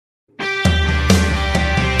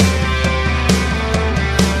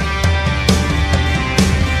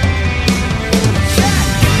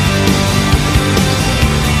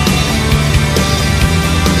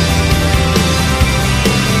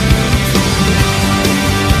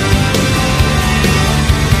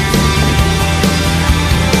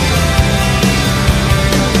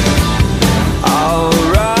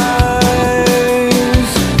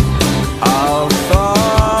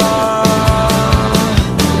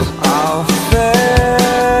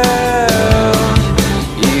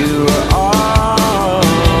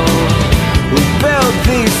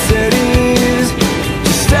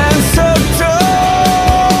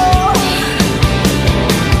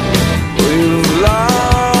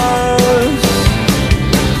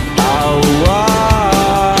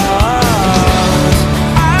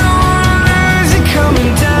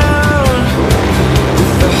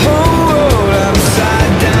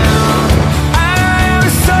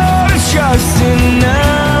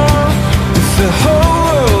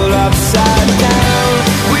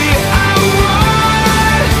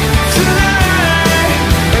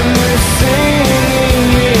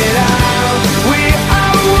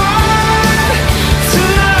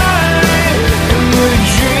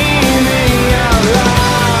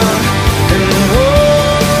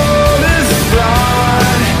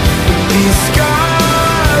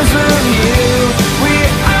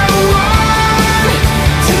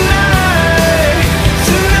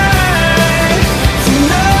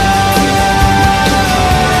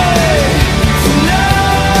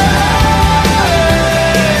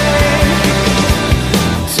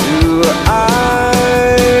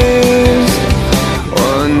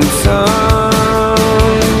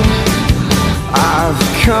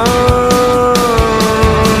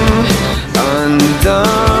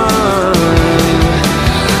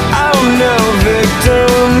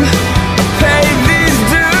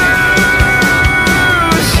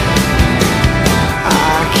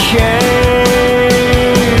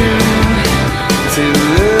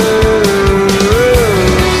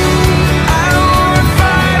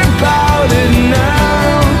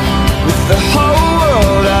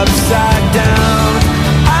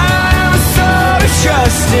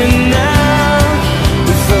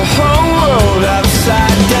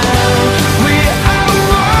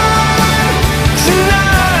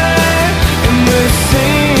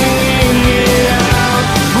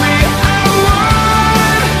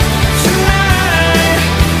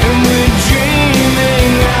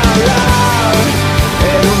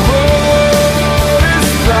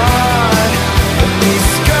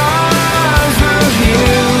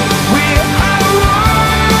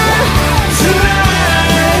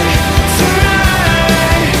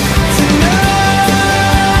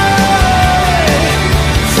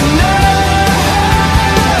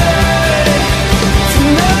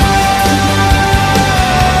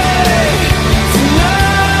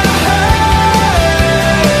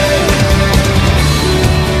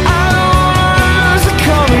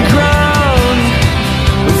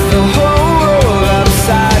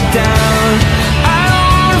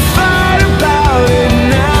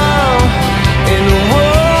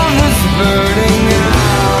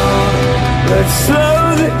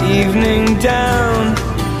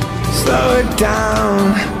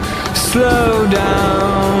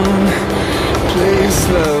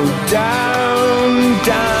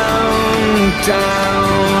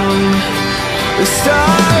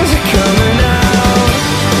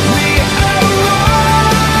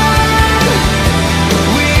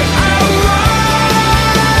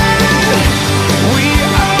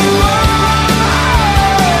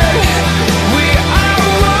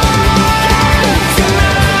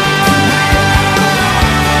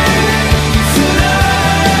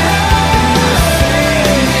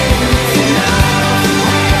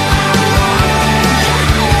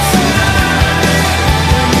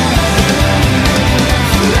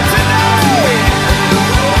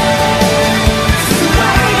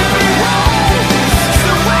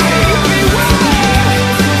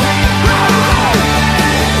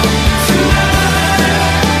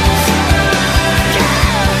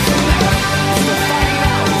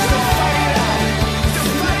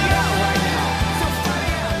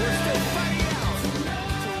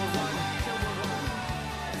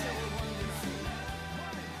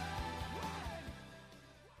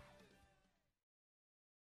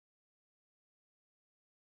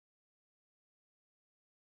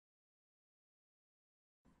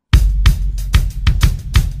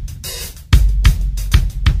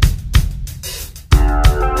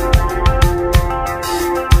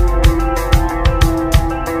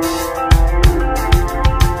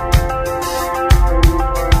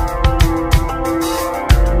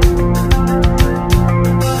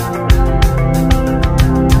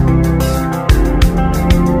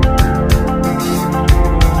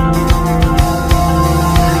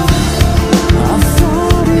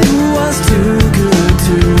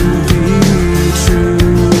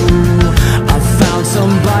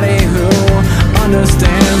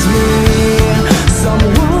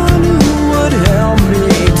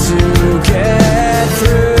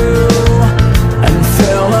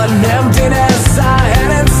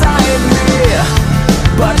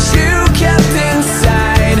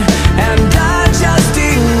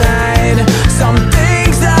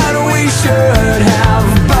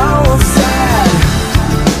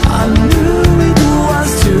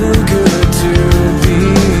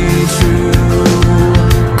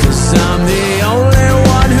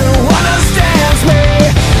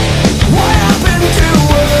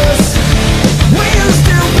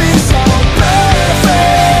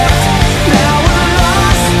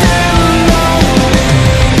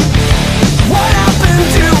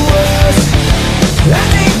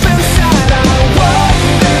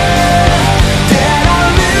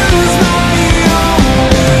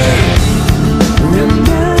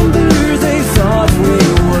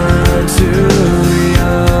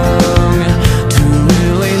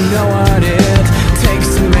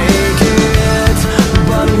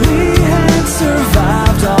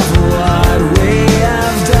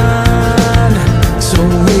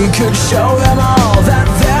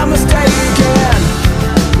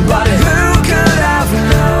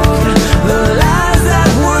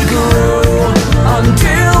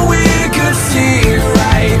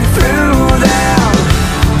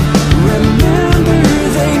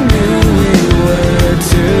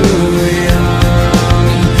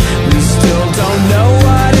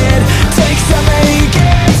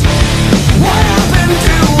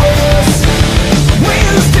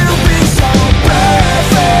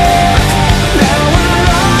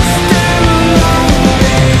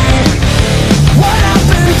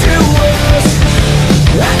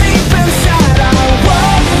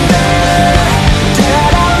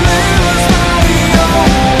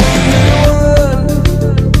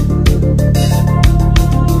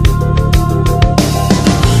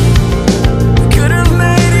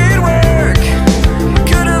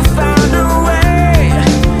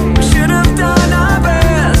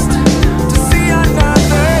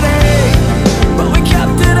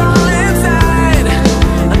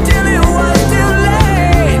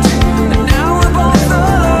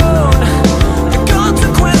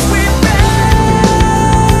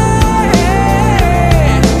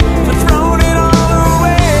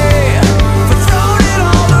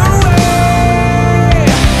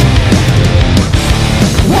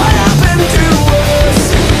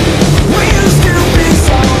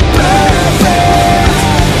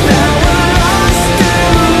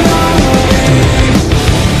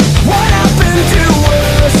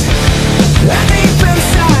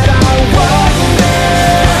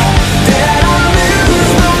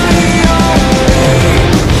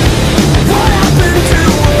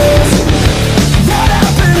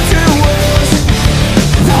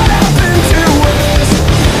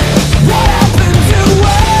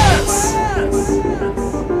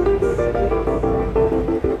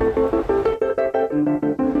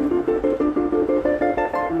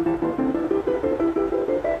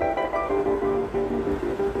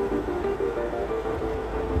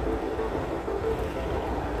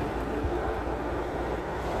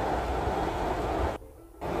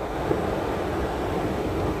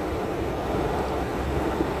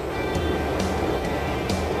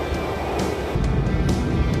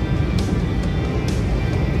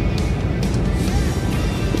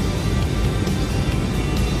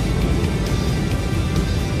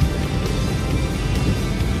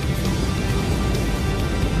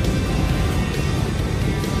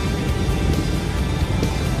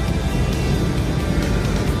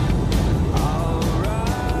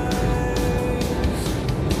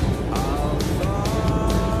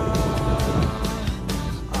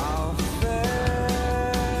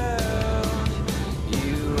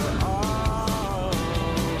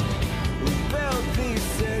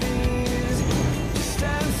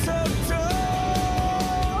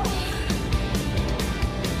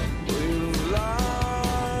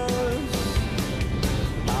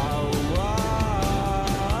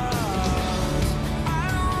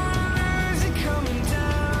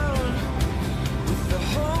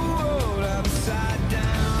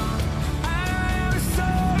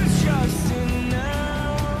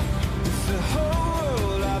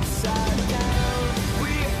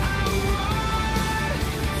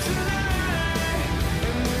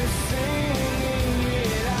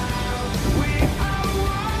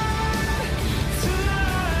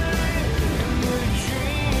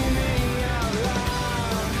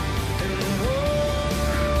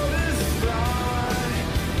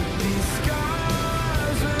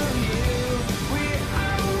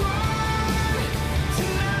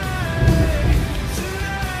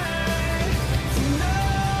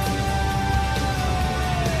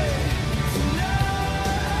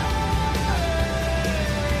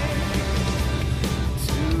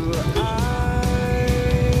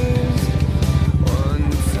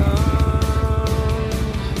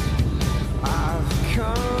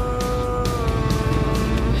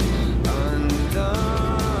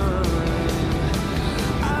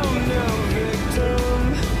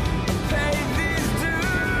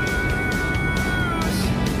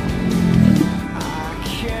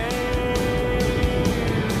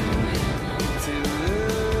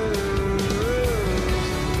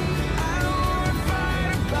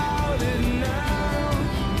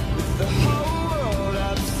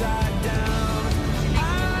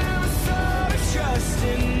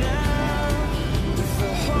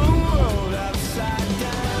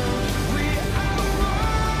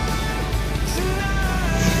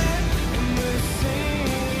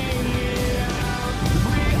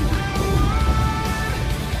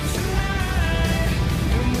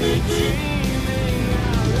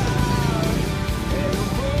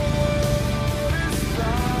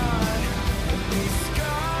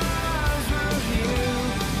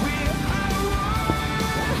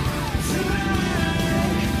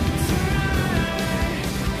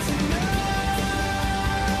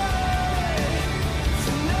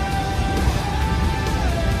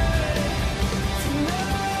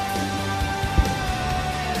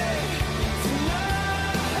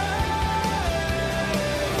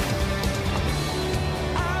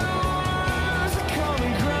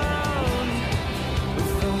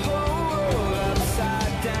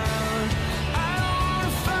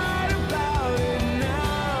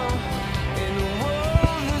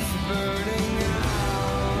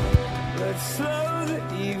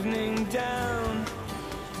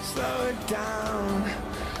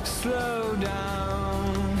slow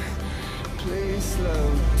down. Please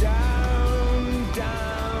slow down,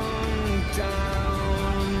 down,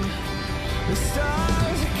 down. The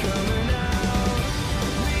stars are coming out.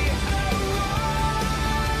 We are one.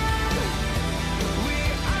 We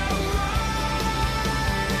are one.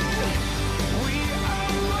 We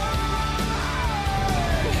are one.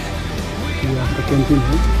 ये आपका canteen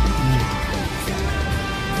है।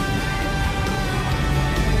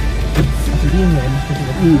 ये है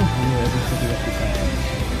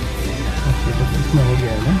इसमें हो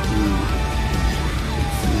गया है ना।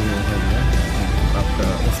 आपका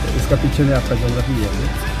इसका पीछे में आपका ज्योग्राफी है ये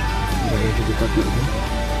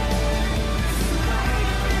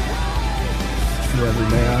अभी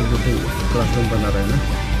नया जो क्लासरूम बना रहे हैं ना।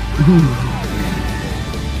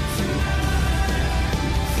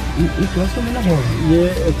 ये क्लासरूम है ना। ये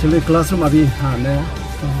एक्चुअली क्लासरूम अभी हाँ नया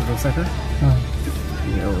दूसरा का हाँ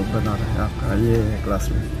ये वो बना रहे हैं आपका ये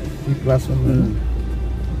क्लासरूम। ये क्लासरूम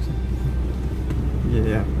ये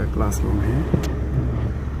आपका क्लासरूम है।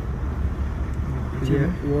 ये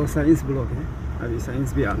वो साइंस ब्लॉक है। अभी साइंस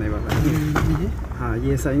भी आने वाला है। हाँ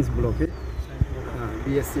ये साइंस ब्लॉक है। हाँ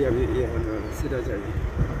बीएससी अभी ये होने वाला है सीधा जाएगी।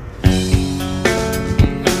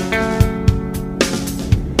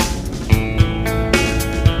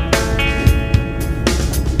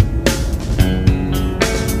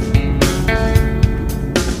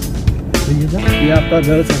 ये आपका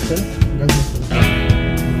गर्ल्स हॉस्टल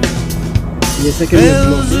ये second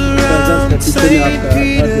block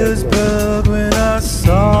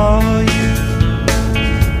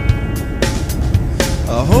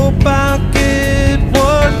I hope I get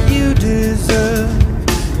what you deserve,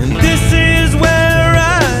 and this is where I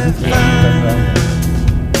find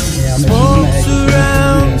smoke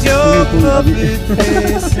surrounds your public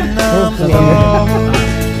face, and I'm falling.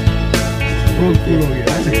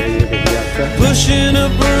 Pushing a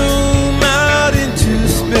broom out into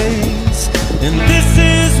space, and this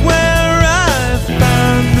is where I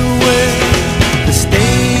found a way. The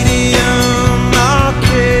stadium,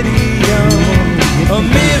 Arcadium, a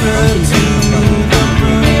mirror to the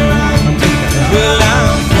moon. Well,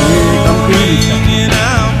 I'm falling and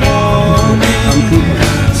I'm warming.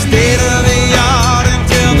 State of the art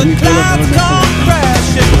until the clouds come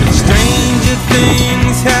crashing. Stranger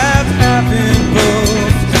things have happened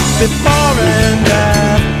both before and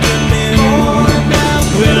after me.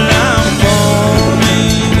 Well, I'm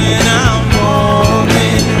falling and I'm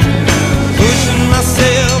warming, pushing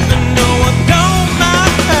myself and no one don't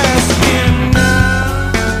mind asking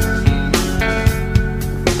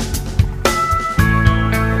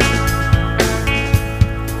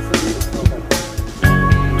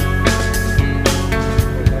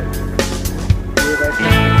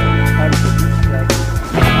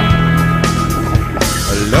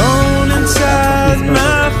alone inside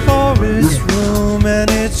my forest room, and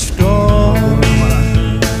it's stormy.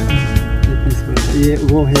 ये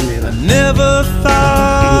वो है मेरा। I never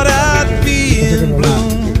thought I'd be in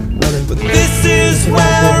bloom, but this is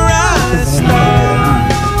where I start.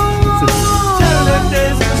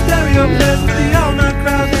 Days in the stereo plays with the all-night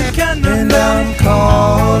crowd, and I'm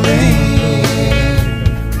calling.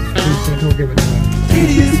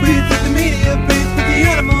 Tedious breathe with the media breathes, but the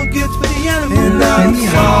animal gets with the animal. And I'm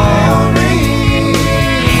sorry.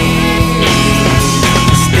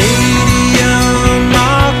 Stadium,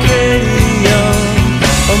 Arcadium,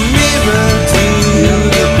 a mirror to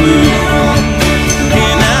the moon.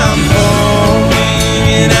 And I'm falling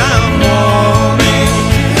and I'm warming.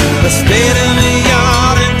 The state of the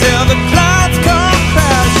art until the clouds come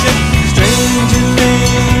crashing. Stranger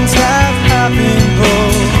things have happened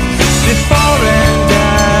both before and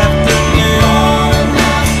after me.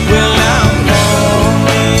 Well, I'm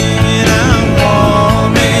falling and I'm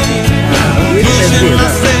warming, pushing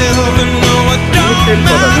myself and no one don't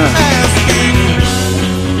mind asking.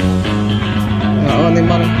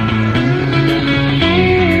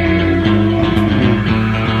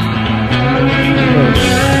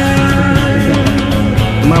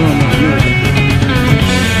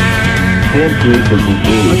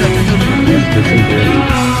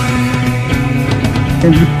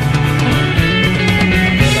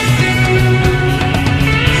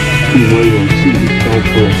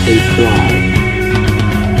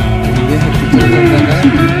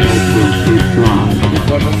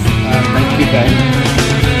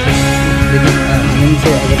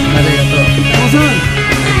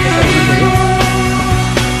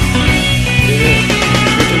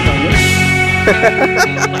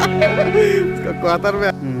 इसका quarter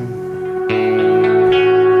में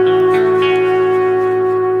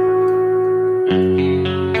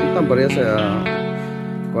इतना बढ़िया से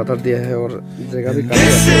quarter दिया है और जगह भी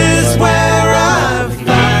This is where I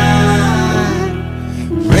find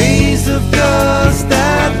rays of dust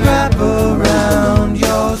that wrap around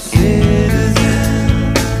your citizen.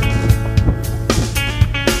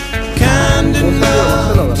 Kind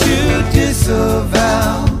enough to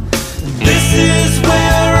disavow. This is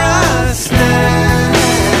where I stand.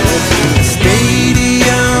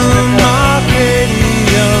 Stadium,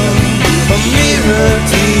 Arcadium, a mirror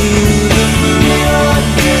to the moon.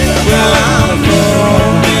 Well, I'm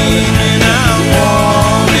warming and I'm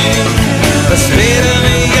warming. A state of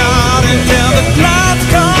the art until the clouds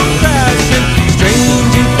come crashing.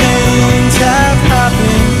 Stranger things have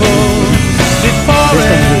happened both before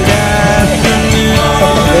and after noon.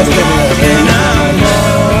 And I'm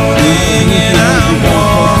warming and I'm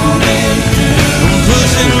warming. I'm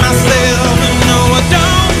pushing myself and no, I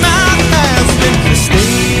don't mind asking. The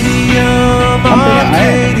stadium,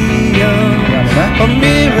 Arcadium, a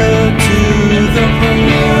mirror to the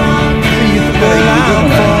moon. Well, I'm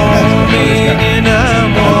warming and I'm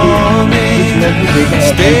warming.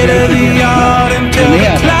 State of the art until the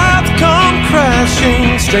clouds come crashing.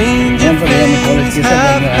 Stranger things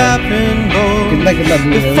have happened both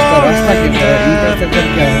before and after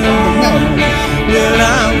noon. Well,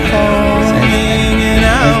 I'm warming and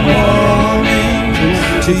I'm warming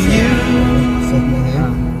to you.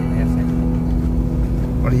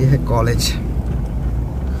 और ये है college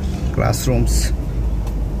classrooms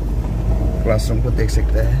को देख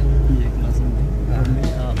सकते हैं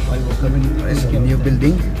new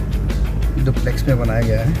building duplex में बनाया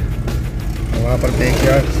गया है वहाँ पर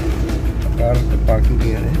बैकयार्ड कार पार्किंग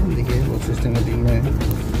किया है देखिए बहुत सिस्टमेटिक में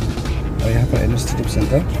और यहाँ पर एडमिनिस्ट्रेटिव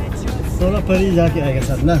सेंटर थोड़ा परी जाके आएगा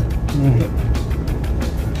सर ना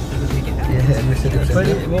ये है एडमिनिस्ट्रेटिव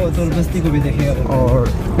सेंटर वो तो बस्ती को भी देखेगा और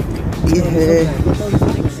ये है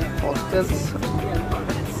हॉस्टल्स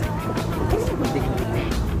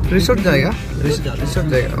रिसोर्ट जाएगा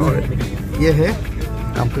और ये है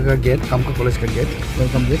कामका का गेट कामका कॉलेज का गेट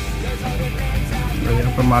वेलकम गेट और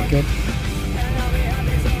यहाँ पर मार्केट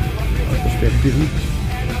और कुछ फैक्ट्री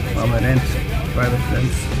हमें रेंट प्राइवेट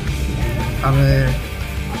रेंट्स हमें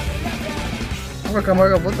आपका कमरा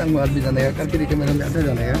का बहुत तंग भी जाने का करके देखिए मेरे में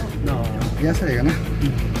जाने का यहाँ से रहेगा ना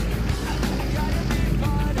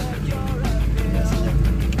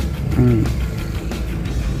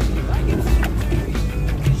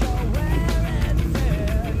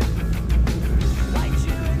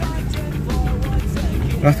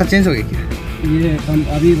रास्ता चेंज हो गया क्या ये हम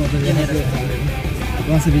अभी वहाँ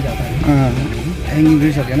से भी जाता है हाँ हैंगिंग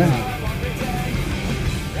ब्रिज हो गया ना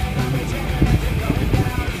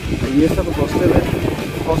ये सब हॉस्टल है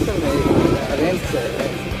हॉस्टल में रेंट है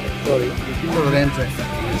सॉरी रेंट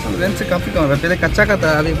से काफ़ी कम है पहले कच्चा का था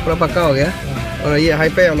अभी पूरा पक्का हो गया और ये हाई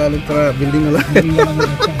फाई वाला थोड़ा बिल्डिंग वाला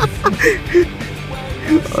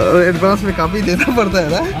और एडवांस में काफ़ी देना पड़ता है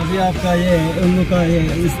ना अभी आपका ये उन लोग का ये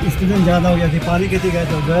स्टूडेंट ज़्यादा हो गया कि पानी खेती का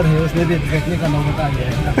जो घर है उसमें भी बैठने का मौका आ गया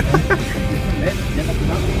है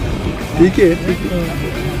ठीक है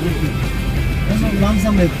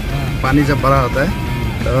लमसम में पानी जब बड़ा होता है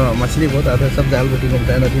तो मछली बहुत आता है सब जाल बोटी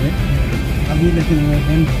घूमता है नदी में अभी लेकिन वो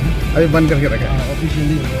बंद है अभी बंद करके रखा है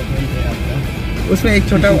ऑफिशियली आपका उसमें एक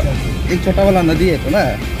छोटा वाला नदी है तो ना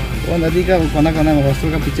वो नदी का कोना कोना में हॉस्टल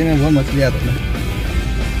का पीछे में बहुत मछली आता है ना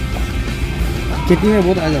खेती में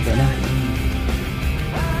बहुत आ जाता है ना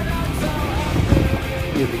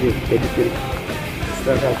ये देखिए इस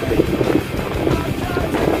तरह का आपको देखिए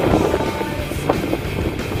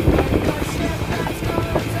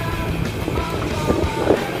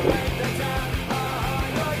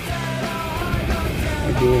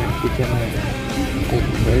पीछे में एक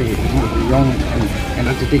very young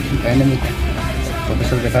energetic dynamic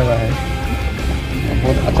professor बैठा हुआ है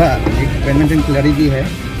बहुत अच्छा एक बैडमिंटन खिलाड़ी भी है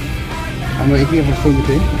हम लोग एक ही हॉस्टल में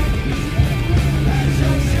थे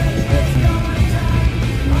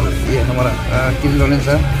ये हमारा किल लॉरेंस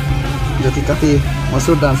है जो कि काफ़ी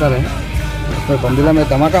मशहूर डांसर है उसमें बंदिला में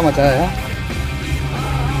धमाका मचाया है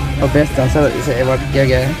और बेस्ट डांसर इसे अवार्ड किया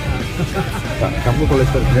गया है कामका कॉलेज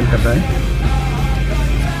पर रिप्रेजेंट करता है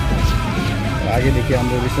आगे देखिए हम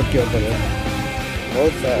लोग रिसोर्ट की ओर पर है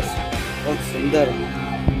बहुत सुंदर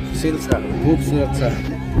सुशील सा खूबसूरत सा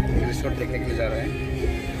रिसोर्ट देखने के लिए जा रहे हैं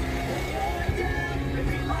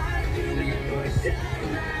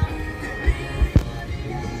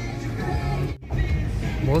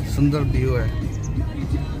बहुत सुंदर व्यू है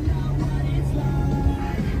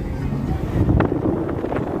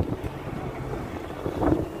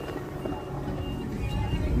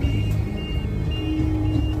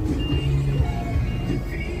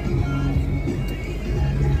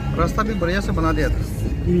रास्ता भी बढ़िया से बना दिया था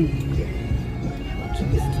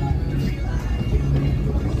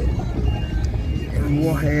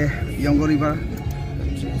वो है योंगो रिवर,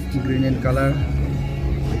 ग्रीन इन कलर।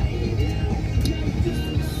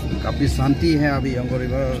 काफ़ी शांति है अभी योंगो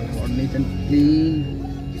रिवर और नीट एंड क्लीन।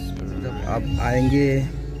 जब आप आएंगे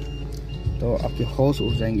तो आपके होश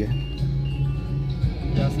उड़ जाएंगे।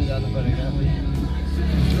 यहाँ से ज़्यादा पड़ेगा।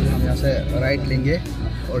 हम यहाँ से राइट लेंगे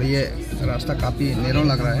और ये रास्ता काफ़ी नैरो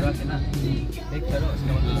लग रहा है।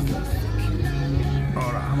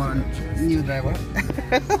 और हमारा न्यू ड्राइवर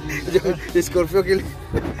जो स्कॉर्पियो के लिए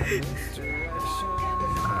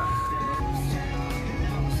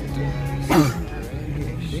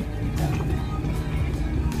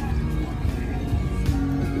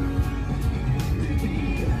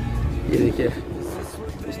ये देखिए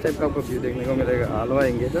इस टाइप का आपको व्यू देखने को मिलेगा। आलवा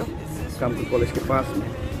आएंगे तो कामकी कॉलेज के पास में।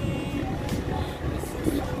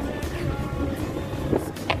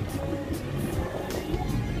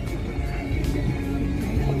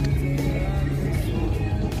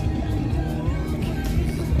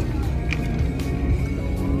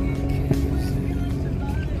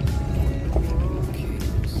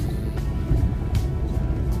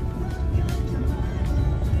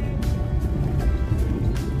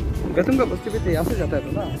 गतम का बस्ती भी तो यहाँ से जाता है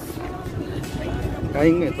तो ना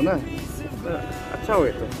गाइंग में तो ना अच्छा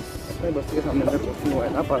हुए तो अपने बस्ती के सामने क्रॉसिंग हुआ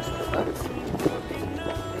है ना पास।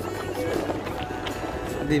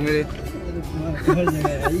 अभी मेरे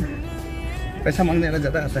पैसा मांगने वाला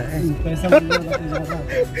ज़्यादा आता है। पैसा मांगने वाला तो ज़्यादा आता है।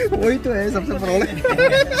 वही तो है सबसे प्रॉब्लम।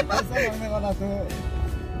 पैसा मांगने वाला तो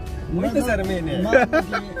वही तो सर मैंने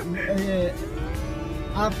ये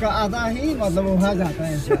आपका आधा ही मतलब वहाँ जाता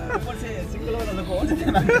है।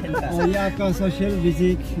 और ये आपका सोशल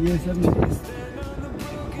विजिट ये सब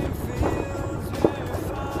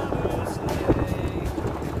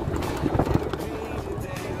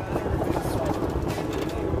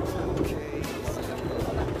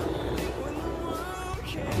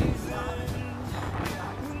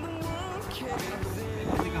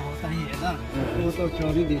होता ही है ना। वो तो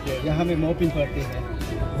चोरी दीजिए यहाँ में मोपिन पड़ती है।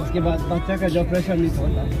 उसके बाद बच्चा का जो प्रेशर मीट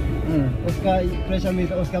होता है उसका प्रेशर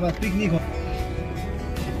मीट, उसके बाद पिकनिक होता है।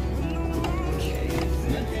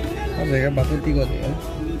 बातों को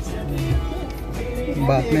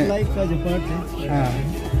बाद में लाइफ का जो पार्ट है। हाँ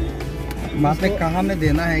बाद में कहाँ में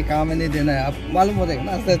देना है कहाँ में नहीं देना है आप मालूम हो जाएगा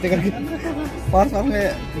ना आस्ते आस्ते करके। पास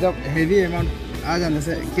में जब हेवी अमाउंट आ जाने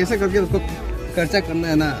से कैसे करके उसको खर्चा करना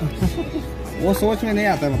है ना वो सोच में नहीं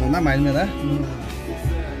आता है मतलब ना माइंड में ना।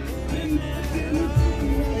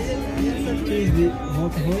 चीज़ भी हो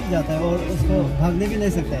ही जाता है और उसको भागने भी नहीं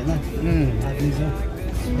सकता है ना आदमी जो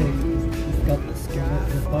इसका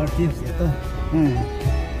पार्टी है तो।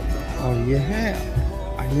 और ये है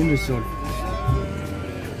आइलैंड रिसोर्ट।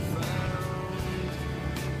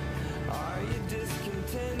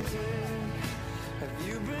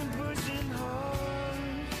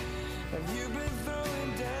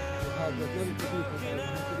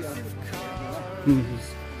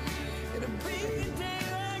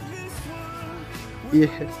 ये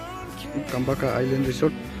है काम्बा का आइलैंड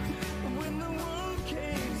रिसोर्ट।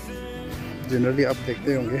 जनरली आप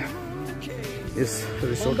देखते होंगे इस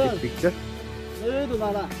रिसोर्ट की पिक्चर।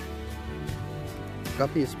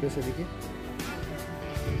 काफी स्पेस है देखिए।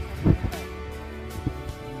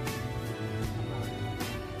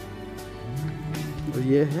 तो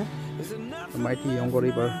ये है माइटी योंगो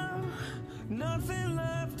रिवर।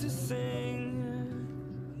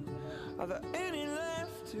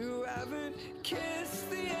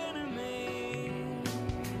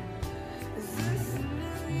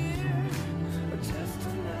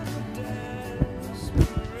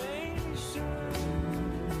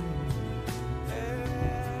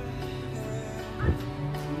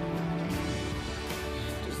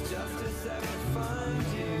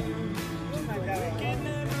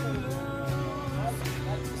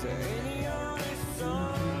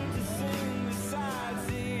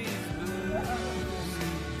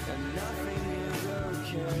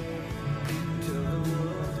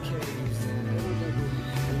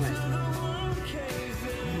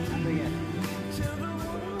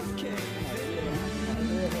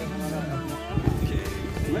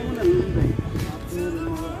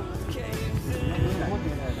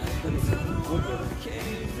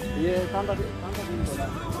 ये कांदा दिन बोला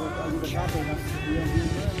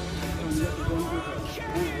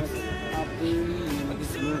आप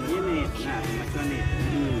ये नहीं ना मछली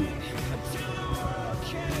नहीं।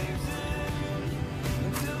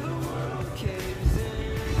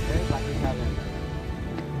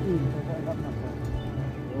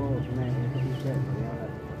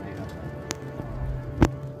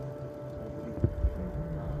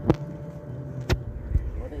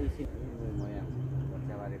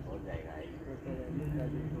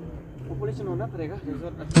 पोल्यूशन होना पड़ेगा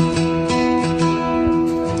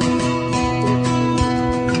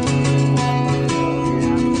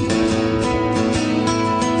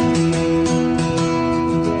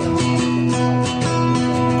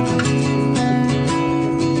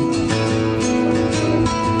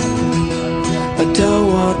I don't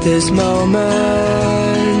want this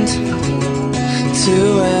moment to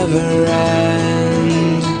ever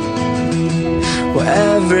end, where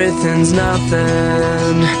everything's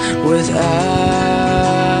nothing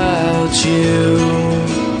without you.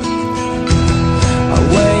 I'll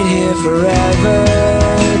wait here forever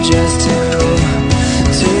just to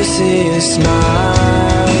see you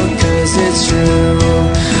smile, 'cause it's true,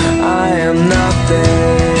 I am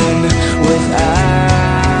nothing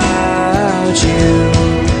without you.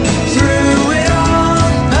 Through it all,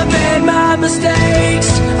 I made my mistakes,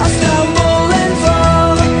 I stumble and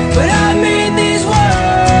fall, but I mean these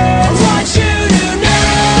words, I want you to know,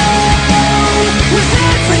 with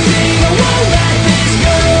everything I won't let this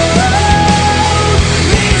go.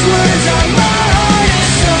 These words are my heart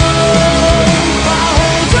and soul, I'll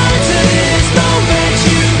hold on to this moment,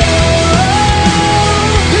 you know,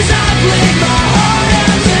 'cause I've lived my heart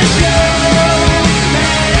out to show,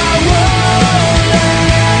 and I won't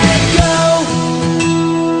let go.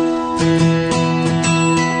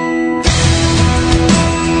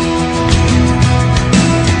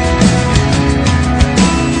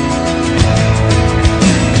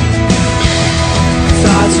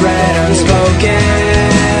 Thoughts read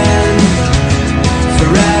unspoken,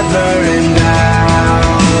 forever and now.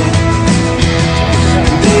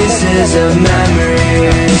 Pieces of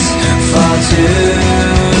memories fall to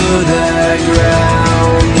the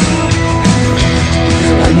ground.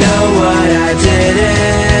 I know what I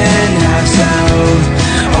didn't have, so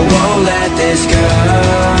I won't let this go,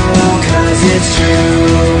 'cause it's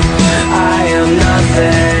true, I am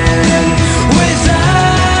nothing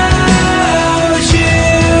without you.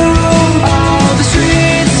 All the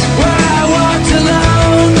streets where I walked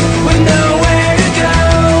alone with nowhere to go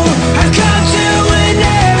have come to an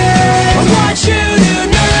end. I want you to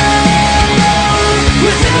know,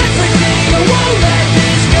 with everything I won't let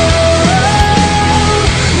this go.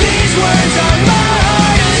 These words are my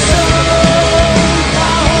heart and soul,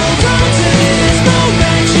 I'll hold on to this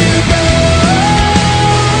moment, you know,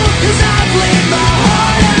 'cause I've lived my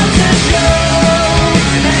heart out to show,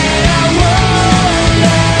 and I won't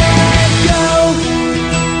let go.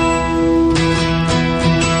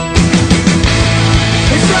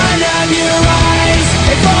 In front of your eyes,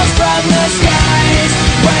 it falls from the skies,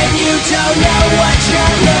 when you don't know what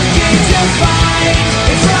you're looking to find.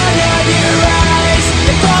 In front of your eyes,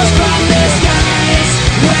 it falls from the skies,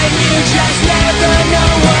 when you just never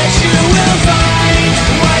know what you will find.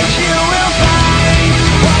 What you will find,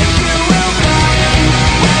 what you will find,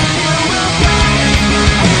 what you will find,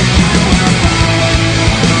 what you will find.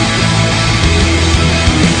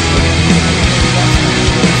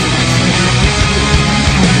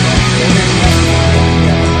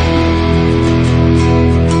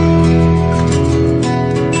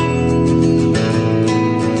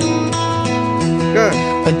 Good.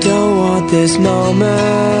 I don't want this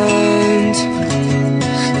moment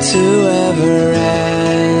to ever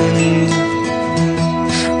end,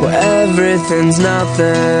 where everything's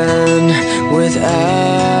nothing